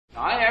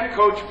am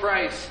Coach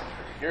Price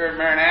here at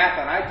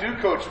Maranatha, and I do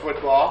coach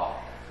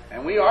football,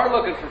 and we are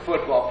looking for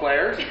football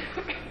players.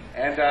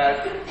 And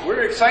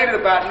we're excited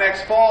about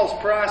next fall's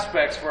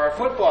prospects for our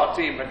football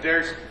team, but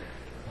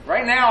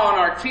right now on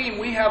our team,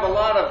 we have a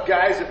lot of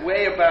guys that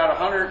weigh about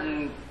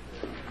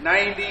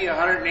 190,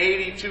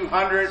 180,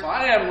 200. So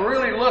I am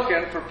really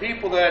looking for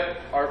people that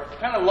are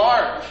kind of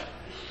large,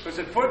 because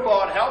in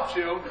football it helps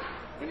you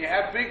when you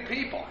have big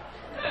people.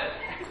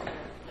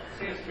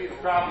 Seems to be the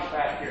problem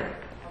back here.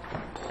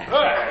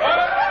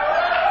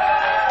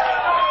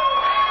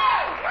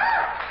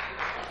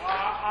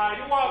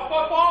 You want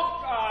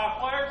football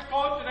players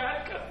coaching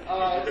that?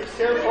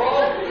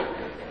 Careful.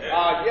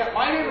 Yeah,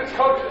 my name is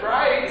Coach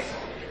Price.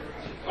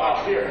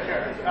 Here.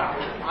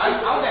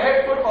 I'm the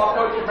head football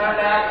coach at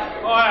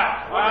Maranatha. Oh,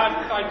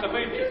 yeah. Nice to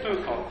meet you too,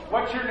 Coach.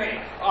 What's your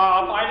name?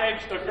 My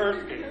name's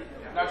Nagurski.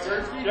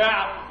 Nagurski?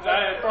 Yeah,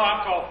 that is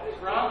Bronco.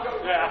 Bronco?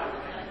 Yeah.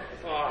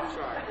 Oh,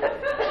 sorry.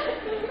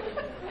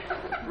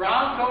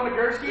 Bronco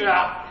Nagurski?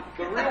 Yeah.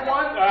 The real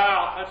one?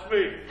 Yeah, that's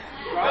me.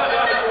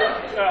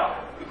 Yeah.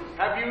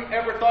 Have you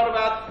ever thought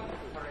about...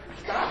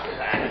 Stop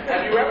that.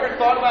 Have you ever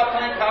thought about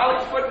playing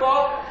college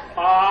football?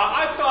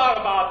 I thought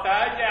about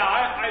that. Yeah,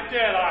 I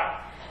did.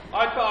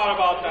 I thought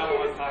about that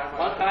one time.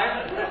 One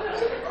time?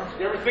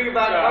 You ever think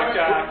about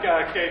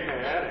gave me a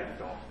headache,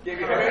 though. Gave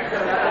you a headache?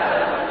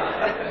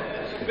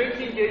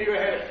 Thinking gave you a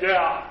headache.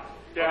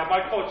 Yeah,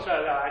 my coach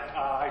said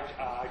I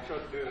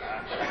shouldn't do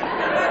that.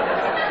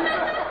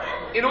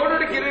 In order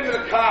to get into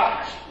the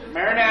college,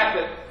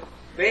 Maranatha,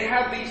 they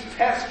have these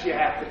tests you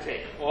have to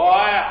take.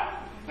 Oh, yeah.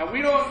 Now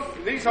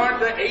these aren't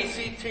the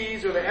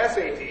ACTs or the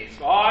SATs.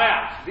 Oh,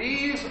 yeah.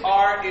 These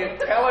are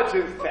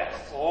intelligence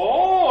tests.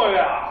 Oh,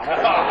 yeah.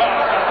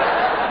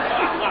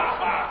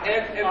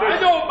 and I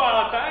know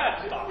about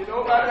that stuff. You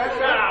know about that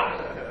stuff?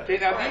 Yeah. Okay,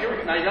 now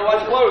you gotta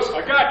watch close.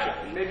 I got you.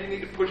 Maybe you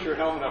need to push your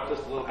helmet up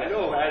just a little bit. I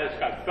know, man. It's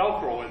got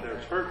Velcro in there.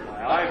 It's hurting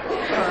my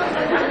eyebrows.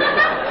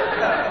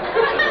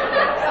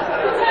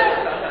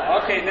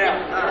 Okay, now,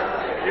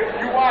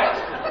 you watch.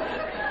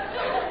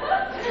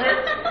 Trick.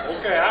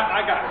 Okay,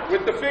 I got it.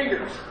 With the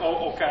fingers.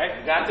 Oh, okay.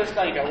 You got this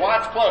now. You gotta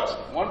watch close.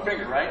 One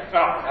finger, right?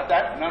 Yeah. Got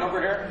that? None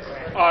over here?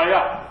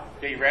 Yeah.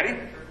 Okay, you ready?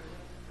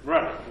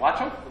 Ready. Watch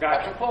them. Got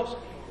Watch them close.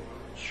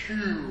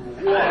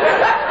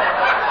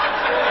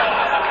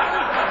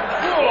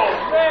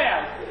 Oh,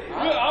 man.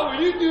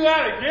 Will you do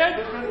that again?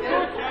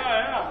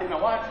 Yeah. Okay, now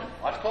watch.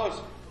 Watch close.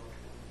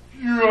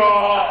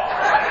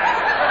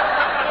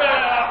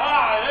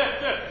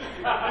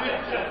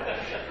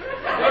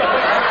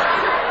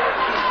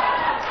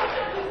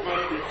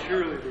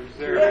 Cheerleaders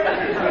there.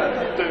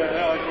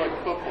 It's like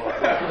football. Okay,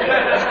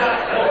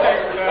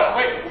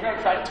 wait, we're going to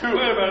try two.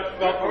 Wait a minute.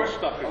 Velcro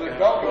stuff Oh, again. there's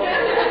Velcro.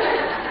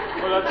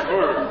 Well, that's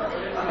hard.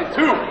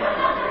 Two.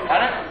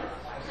 Got it?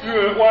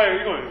 Why are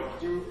you going?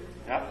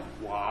 Yep.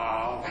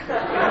 Wow.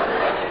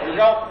 Here we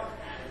go.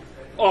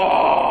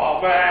 Oh,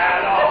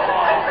 man.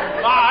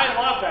 I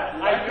love that.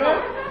 I do.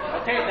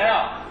 Okay,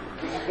 now.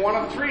 This is one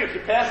of three. If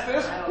you pass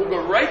this, we'll go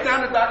right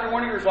down to Dr.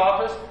 Winninger's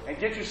office and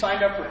get you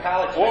signed up for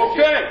college.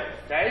 Okay.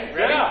 Okay,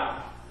 ready? Yeah.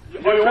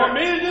 You want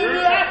me to do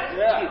that?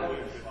 Yeah.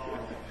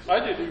 I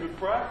didn't even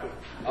practice.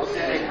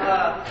 Okay.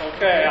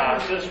 Okay,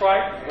 is this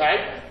right?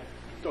 Right.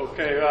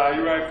 Okay,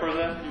 you ready for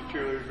that? You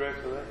cheerleaders ready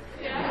for that?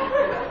 Yeah.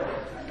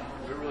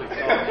 They're really tough.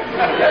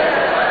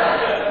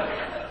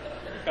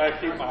 Gotta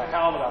keep my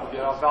helmet up,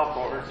 get off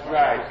Velcro hurts.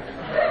 Right.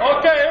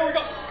 Okay, here we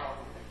go.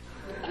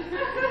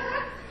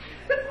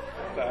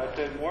 That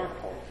didn't work.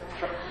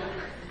 Do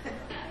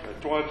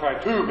you want to try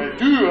two? Maybe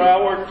two. That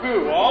worked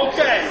too.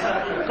 Okay.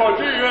 Coach,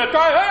 you gonna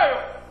try? Hey.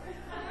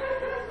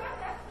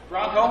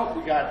 Bronco,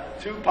 we got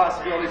two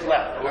possibilities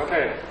left.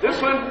 Okay.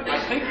 This one, I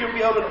think you'll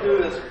be able to do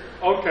this.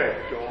 Okay,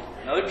 Joel.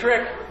 Another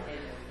trick.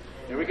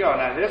 Here we go.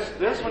 Now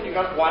this one you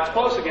got to watch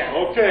close again.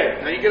 Okay.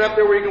 Now you get up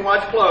there where you can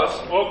watch close.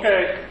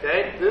 Okay.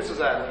 Okay. This is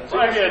that. If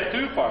I get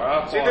too far,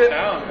 I'll fall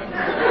down.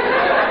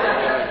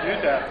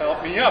 You'd have to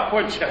help me up,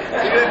 wouldn't you? See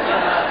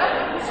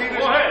this?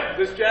 Go ahead.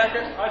 This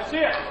jacket? I see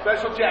it.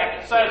 Special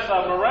jacket. It says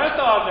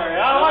Maranatha on there.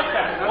 I like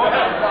that. Go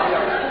ahead.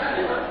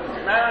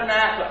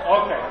 Maranatha.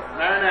 Okay.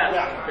 Maranatha.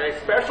 Yeah. Okay.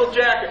 Special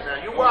jacket. Now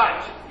you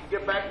watch. You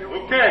get back here.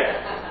 Okay.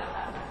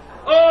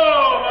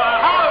 Oh,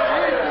 how do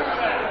you do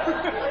that?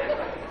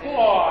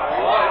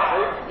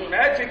 Boy.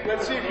 Magic.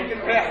 Let's see if you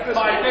can pass this.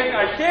 I think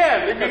I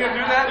can. Think you can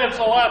do that? It's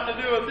a lot to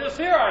do with this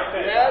here, I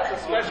think. Yeah, it's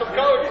a special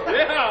coach.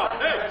 Yeah.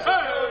 Hey.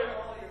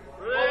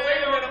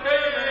 Wait a minute.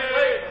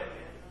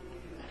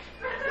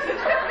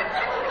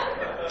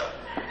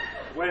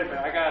 Wait a minute.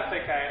 I gotta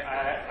think. I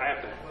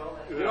have to.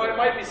 You know, it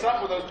might be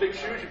something with those big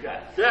shoes you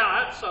got. Yeah,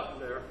 that's something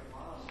there.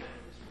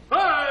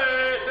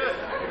 Hey.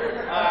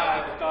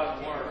 It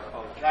doesn't work.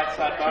 That's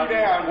two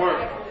down.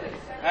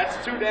 That's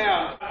two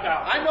down.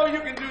 Now, I know you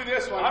can do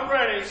this one. I'm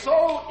ready.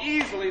 So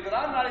easily that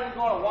I'm not even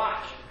going to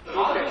watch.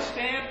 I'll just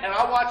stand and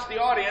I'll watch the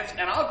audience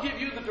and I'll give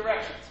you the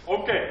directions.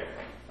 Okay.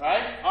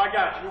 Right? I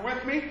got you. You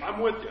with me? I'm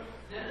with you.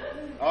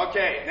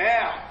 Okay,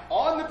 now,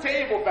 on the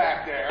table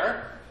back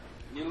there,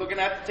 you looking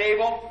at the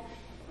table?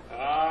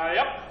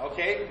 Yep.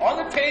 Okay,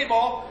 on the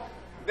table,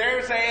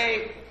 there's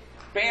a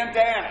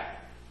bandana.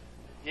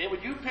 Okay,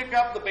 would you pick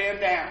up the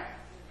bandana?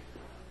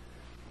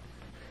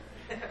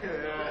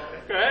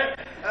 Okay.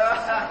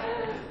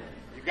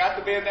 You got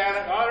the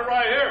bandana? Got it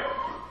right here.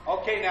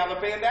 Okay, now the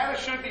bandana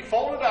should be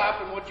folded up,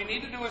 and what you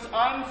need to do is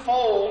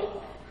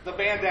unfold the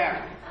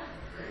bandana.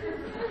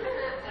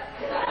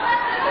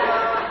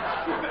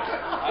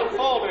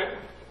 Unfold it.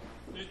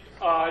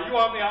 You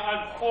want me to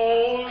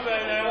unfold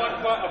and I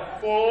want to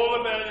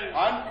unfold and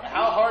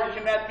How hard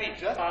can that be?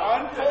 Just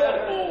unfold it.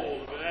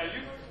 unfold.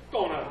 You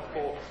don't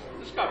unfold.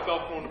 This got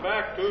Velcro on the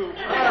back too.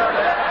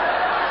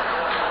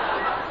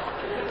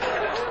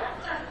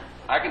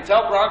 I can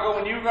tell, Bronco,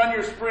 when you run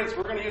your sprints,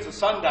 we're going to use a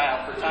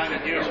sundial for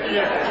timing you.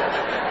 Wait,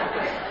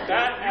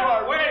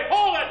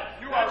 hold it!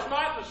 That's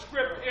not the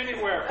script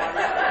anywhere.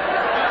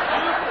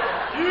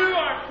 You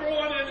are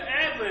throwing in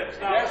ad-libs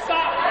now. Yes.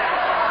 Stop that.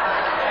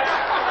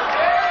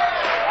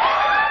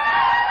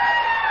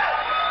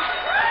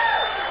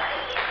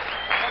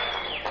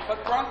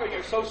 But Bronco,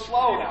 you're so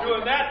slow now.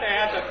 Doing that, they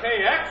have to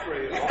pay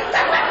extra. You know?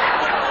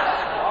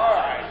 All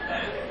right.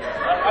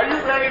 Are you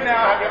ready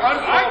now? Have you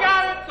unfolded? I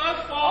got it.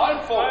 Unfold.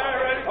 Unfold.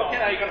 Ready, Okay,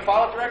 now you're going to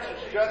follow directions.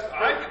 Just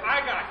I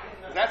got it.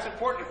 That's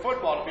important in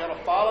football to be able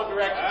to follow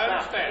directions. I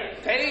understand.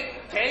 Now,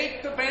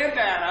 take the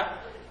bandana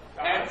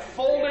and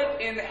fold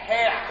it in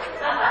half.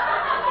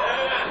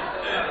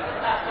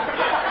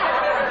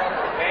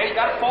 Okay, you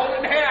got to fold it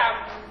in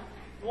half.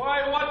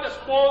 Why do I want this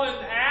fold in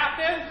half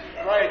then?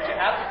 Right, you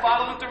have to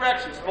follow the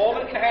directions. Fold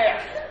it in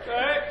half.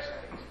 Okay.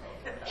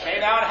 Okay,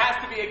 now it has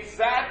to be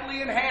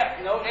exactly in half.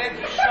 No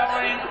edges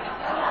showing.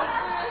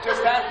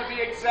 Just has to be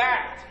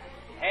exact.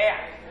 Half.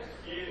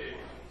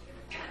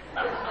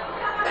 Okay,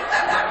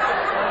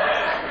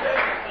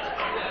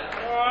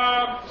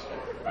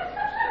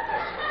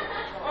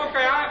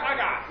 I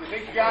got it. You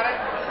think you got it?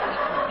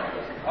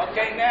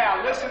 Okay,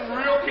 now listen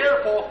real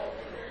careful.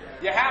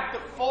 You have to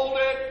fold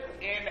it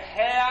in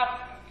half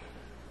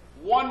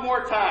one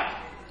more time.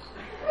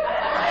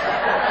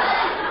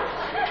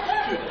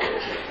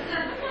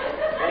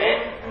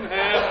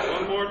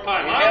 One more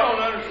time. I don't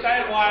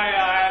understand why I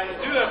have to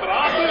do that, but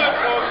I'll do it,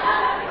 folks.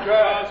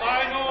 Because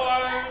I know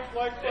I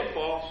like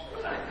football.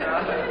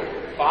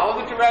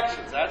 Follow the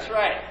directions, that's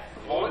right.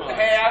 Fold it in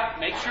half,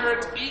 make sure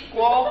it's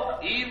equal,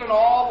 even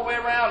all the way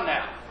around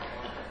now.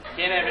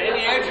 Can't have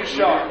any edges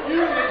showing.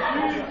 You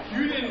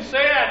didn't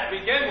say that to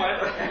begin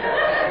with.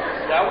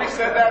 Yeah, we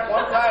said that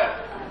one time.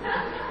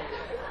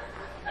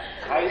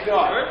 How you doing?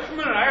 Wait a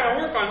minute, I gotta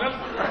work on this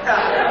one.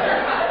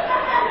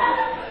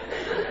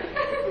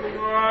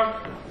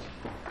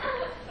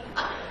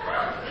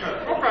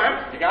 Okay.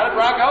 You got it,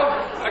 Bronco?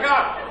 I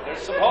got it.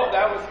 There's some hope.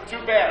 That was too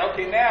bad.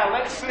 Okay, now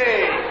let's see.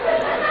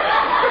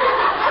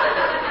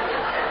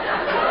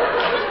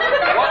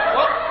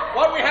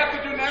 What we have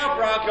to do now,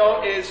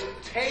 Bronco, is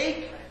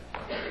take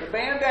the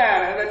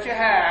bandana that you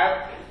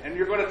have, and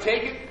you're going to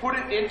take it, put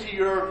it into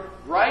your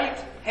right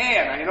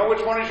hand. Now, you know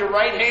which one is your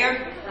right hand?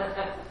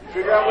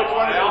 Figure out which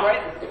one is your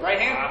right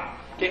hand?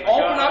 Okay,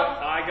 open up.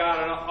 I got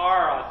an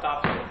R on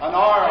top of it. An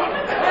R on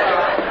it.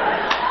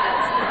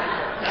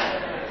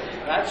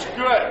 That's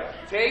good.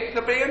 Take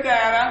the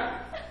bandana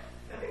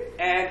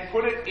and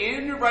put it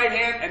in your right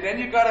hand, and then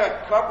you got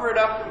to cover it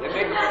up and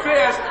make a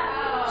fist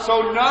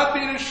so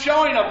nothing is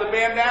showing of the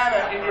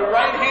bandana in your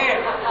right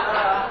hand.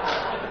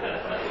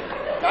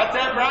 Got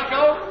that,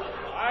 Bronco?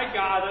 I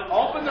got it.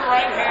 Open the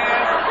right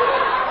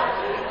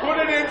hand, put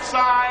it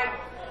inside,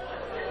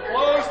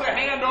 close the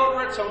hand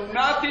over it so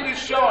nothing is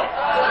showing.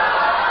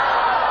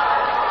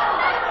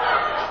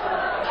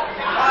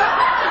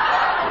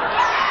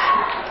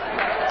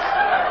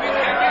 Nothing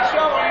can be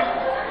showing.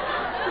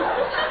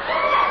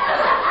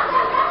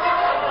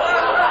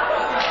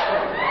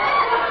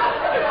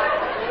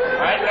 All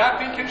right,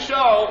 nothing can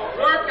show.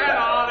 Working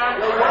on it.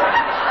 You're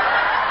working.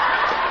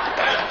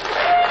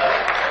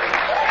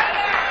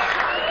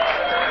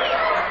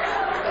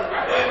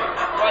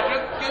 Well,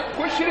 just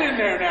push it in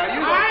there now. You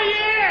don't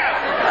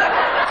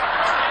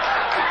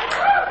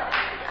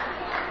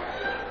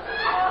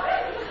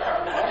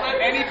let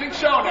anything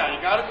show now.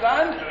 You got it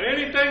done?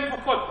 Anything for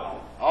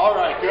football. All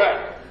right, good.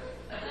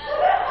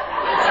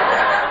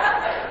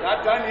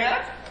 Not done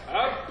yet?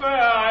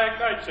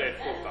 I'd say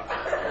it's full time.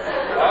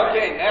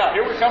 Okay, now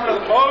here we're coming to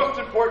the most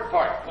important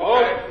part.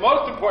 Okay.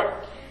 Most important.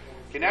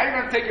 Okay, now you're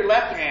going to take your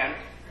left hand,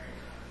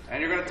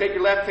 and you're going to take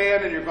your left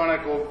hand and you're going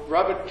to go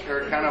rub it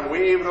or kind of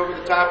wave it over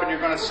the top, and you're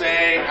going to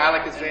say,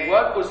 Alakazam,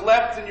 what was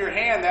left in your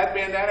hand, that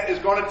bandana, is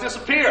going to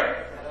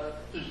disappear.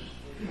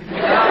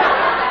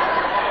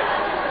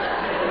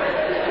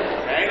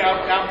 Okay,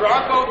 now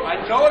Bronco,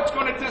 I know it's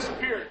going to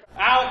disappear.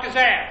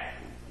 Alakazam.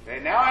 Okay,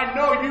 now I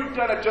know you've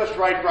done it just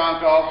right,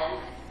 Bronco.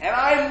 And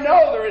I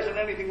know there isn't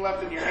anything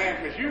left in your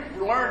hand because you've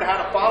learned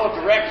how to follow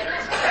directions.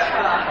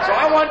 So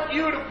I want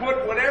you to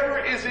put whatever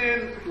is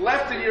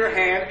left in your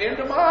hand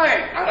into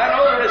mine. And I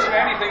know there isn't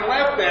anything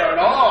left there at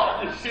all.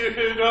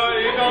 You know,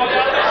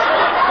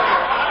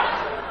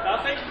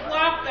 nothing's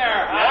left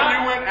there. Now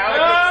you went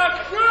Alakazam.